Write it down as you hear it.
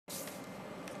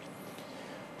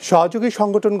সহযোগী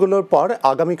সংগঠনগুলোর পর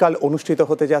আগামীকাল অনুষ্ঠিত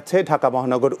হতে যাচ্ছে ঢাকা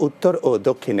মহানগর উত্তর ও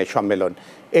দক্ষিণের সম্মেলন।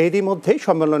 এরই মধ্যে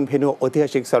সম্মেলন ভেন্যু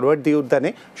ঐতিহাসিক সরোয়ার্দী উদ্যানে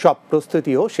সব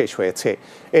প্রস্তুতিও শেষ হয়েছে।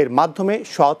 এর মাধ্যমে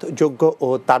সৎ, যোগ্য ও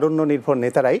তারুণ্য নির্ভর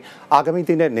নেতারাই আগামী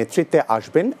দিনের নেতৃত্বে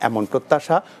আসবেন এমন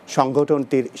প্রত্যাশা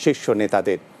সংগঠনটির শীর্ষ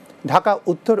নেতাদের। ঢাকা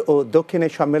উত্তর ও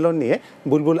দক্ষিণের সম্মেলন নিয়ে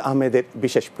বুলবুল আহমেদের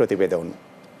বিশেষ প্রতিবেদন।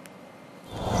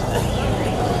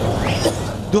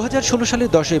 2016 সালের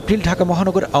 10 এপ্রিল ঢাকা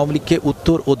মহানগর আওয়ামী লীগকে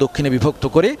উত্তর ও দক্ষিণে বিভক্ত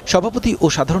করে সভাপতি ও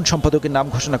সাধারণ সম্পাদকের নাম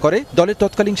ঘোষণা করে দলের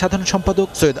তৎকালীন সাধারণ সম্পাদক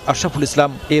সৈয়দ আশরাফুল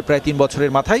ইসলাম। প্রায় 3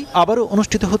 বছরের মাথায় আবারও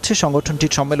অনুষ্ঠিত হচ্ছে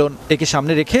সংগঠনটির সম্মেলন। একে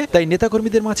সামনে রেখে তাই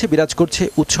নেতাকর্মীদের মাঝে বিরাজ করছে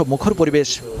উৎসব মুখর পরিবেশ।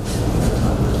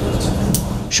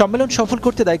 সম্মেলন সফল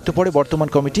করতে দায়িত্ব পড়ে বর্তমান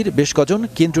কমিটির বেশ কজন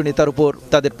কেন্দ্রীয় নেতার উপর।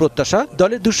 তাদের প্রত্যাশা,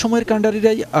 দলের দুঃসময়ের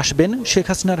কাণ্ডারীরাই আসবেন শেখ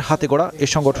হাসিনার হাতে গড়া এ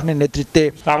সংগঠনের নেতৃত্বে।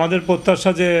 আমাদের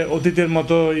প্রত্যাশা যে অতীতের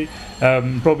মতোই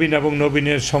প্রবীণ এবং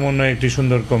নবীনের সমন্বয়ে একটি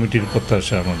সুন্দর কমিটির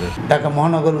প্রত্যাশা আমাদের। ঢাকা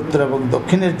মহানগর উত্তর এবং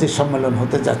দক্ষিণের যে সম্মেলন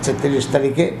হতে যাচ্ছে 30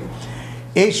 তারিখে,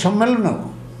 এই সম্মেলনেও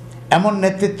এমন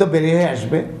নেতৃত্ব বেরিয়ে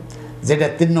আসবে যেটা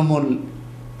তৃণমূল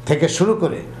থেকে শুরু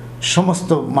করে সমস্ত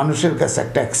মানুষের কাছে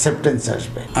একটা অ্যাকসেপ্টেন্স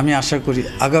আসবে। আমি আশা করি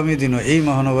আগামী দিনও এই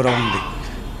মহানগর আওয়ামী লীগ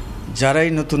যারাই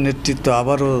নতুন নেতৃত্ব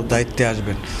আবারও দায়িত্বে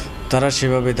আসবেন তারা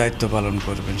সেভাবে দায়িত্ব পালন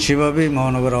করবেন। সেভাবেই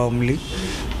মহানগর আওয়ামী লীগ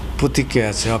প্রতীক্ষায়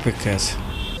আছে, অপেক্ষায় আছে।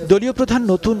 দলীয় প্রধান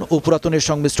নতুন ও পুরাতনের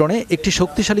সংমিশ্রণে একটি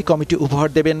শক্তিশালী কমিটি উপহার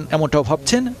দেবেন এমনটাও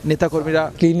ভাবছেন নেতাকর্মীরা।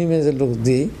 ক্লিন ইমেজের লোক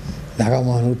দিয়ে ঢাকা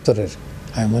মহানগর উত্তরের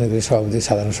আমি মনে করি সভাপতি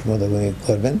সাধারণ সম্পাদক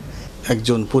করবেন।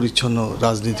 একজন পরিচ্ছন্ন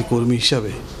রাজনীতি কর্মী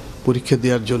হিসাবে পরীক্ষা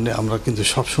দেওয়ার জন্য আমরা কিন্তু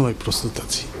সবসময় প্রস্তুত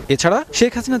আছি। এছাড়া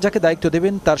শেখ হাসিনা যাকে দায়িত্ব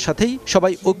দেবেন তার সাথেই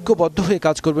সবাই ঐক্যবদ্ধ হয়ে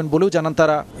কাজ করবেন বলেও জানান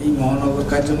তারা।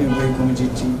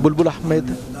 বুলবুল আহমেদ,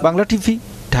 বাংলা টিভি,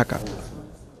 ঢাকা।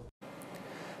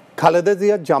 খালেদা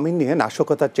জিয়ার জামিন নিয়ে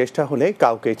নাশকতার চেষ্টা হলে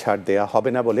কাউকে ছাড় দেয়া হবে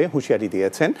না বলে হুঁশিয়ারি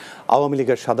দিয়েছেন আওয়ামী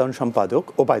লীগের সাধারণ সম্পাদক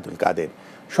ওবায়দুল কাদের।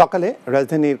 সকালে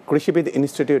রাজধানীর কৃষিবিদ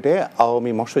ইনস্টিটিউটে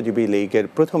আওয়ামী মৎস্যজীবী লীগের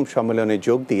প্রথম সম্মেলনে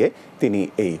যোগ দিয়ে তিনি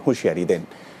এই হুঁশিয়ারি দেন।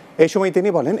 এই সময় তিনি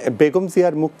বলেন, বেগম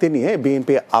জিয়ার মুক্তি নিয়ে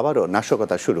বিএনপি আবারও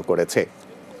নাশকতা শুরু করেছে।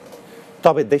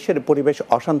 তবে দেশের পরিবেশ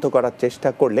অশান্ত করার চেষ্টা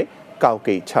করলে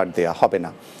কাউকেই ছাড় দেয়া হবে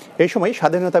না। এই সময়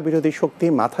স্বাধীনতা বিরোধী শক্তি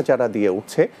মাথাচাড়া দিয়ে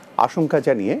উঠছে আশঙ্কা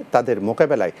জানিয়ে তাদের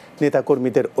মোকাবেলায়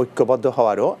নেতাকর্মীদের ঐক্যবদ্ধ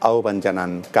হওয়ারও আহ্বান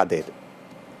জানান কাদের।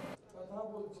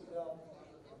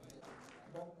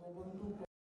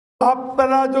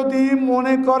 আপনারা যদি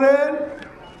মনে করেন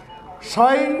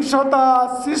সহিংসতা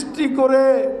সৃষ্টি করে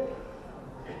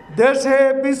দেশে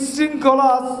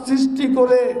বিশৃঙ্খলা সৃষ্টি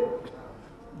করে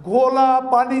ঘোলা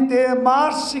পানিতে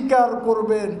মাছ শিকার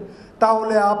করবেন,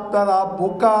 তাহলে আপনারা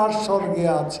বোকার স্বর্গে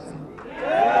আছেন।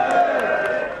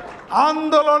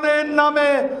 আন্দোলনের নামে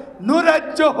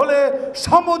নৈরাজ্য হলে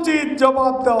সমুচিত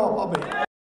জবাব দেওয়া হবে।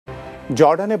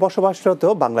 জর্ডানে বসবাসরত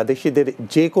বাংলাদেশিদের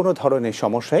যে কোনো ধরনের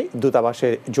সমস্যায় দূতাবাসে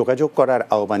যোগাযোগ করার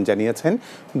আহ্বান জানিয়েছেন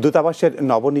দূতাবাসের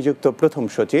নবনিযুক্ত প্রথম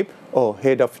সচিব ও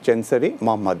হেড অফ চেন্সারি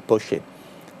মোহাম্মদ বশির।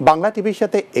 বাংলা টিভির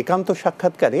সাথে একান্ত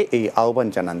সাক্ষাৎকারে এই আহ্বান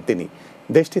জানান তিনি।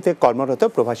 দেশটিতে কর্মরত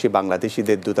প্রবাসী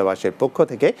বাংলাদেশিদের দূতাবাসের পক্ষ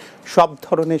থেকে সব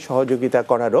ধরনের সহযোগিতা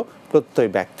করারও প্রত্যয়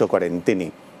ব্যক্ত করেন তিনি।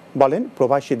 বলেন,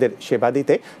 প্রবাসীদের সেবা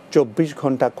দিতে 24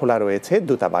 ঘন্টা খোলা রয়েছে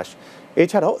দূতাবাস।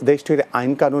 এছাড়াও দেশটির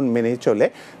আইন কানুন মেনে চলে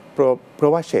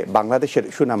প্রবাসে বাংলাদেশের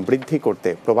সুনাম বৃদ্ধি করতে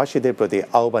প্রবাসীদের প্রতি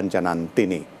আহ্বান জানান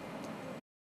তিনি।